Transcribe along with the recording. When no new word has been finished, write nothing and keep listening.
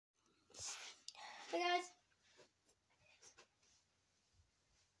Hey guys,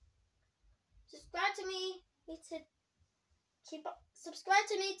 subscribe to me. Subscribe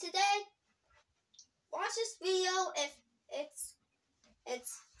to me today. Watch this video if it's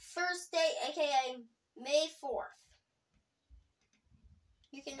Thursday, aka May 4th.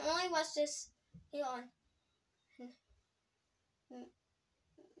 You can only watch this video on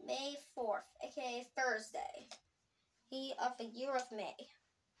May 4th, aka Thursday of the year of May.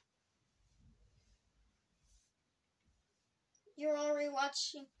 You're already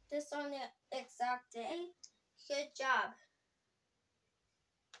watching this on the exact day. Good job.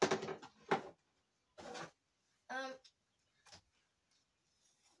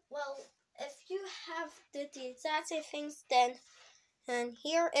 Well, if you have the exact same things, then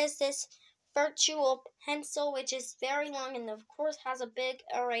here is this virtual pencil, which is very long and of course has a big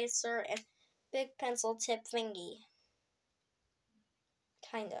eraser and big pencil tip thingy.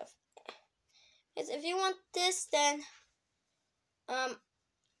 Kind of. Because if you want this, then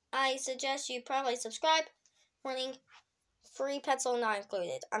I suggest you probably subscribe. Warning, free pencil not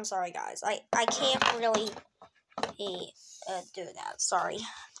included. I'm sorry guys. I can't really do that. Sorry.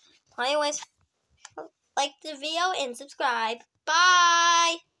 Anyways, like the video and subscribe.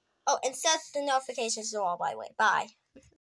 Bye! Oh, and set the notifications to all, by the way. Bye.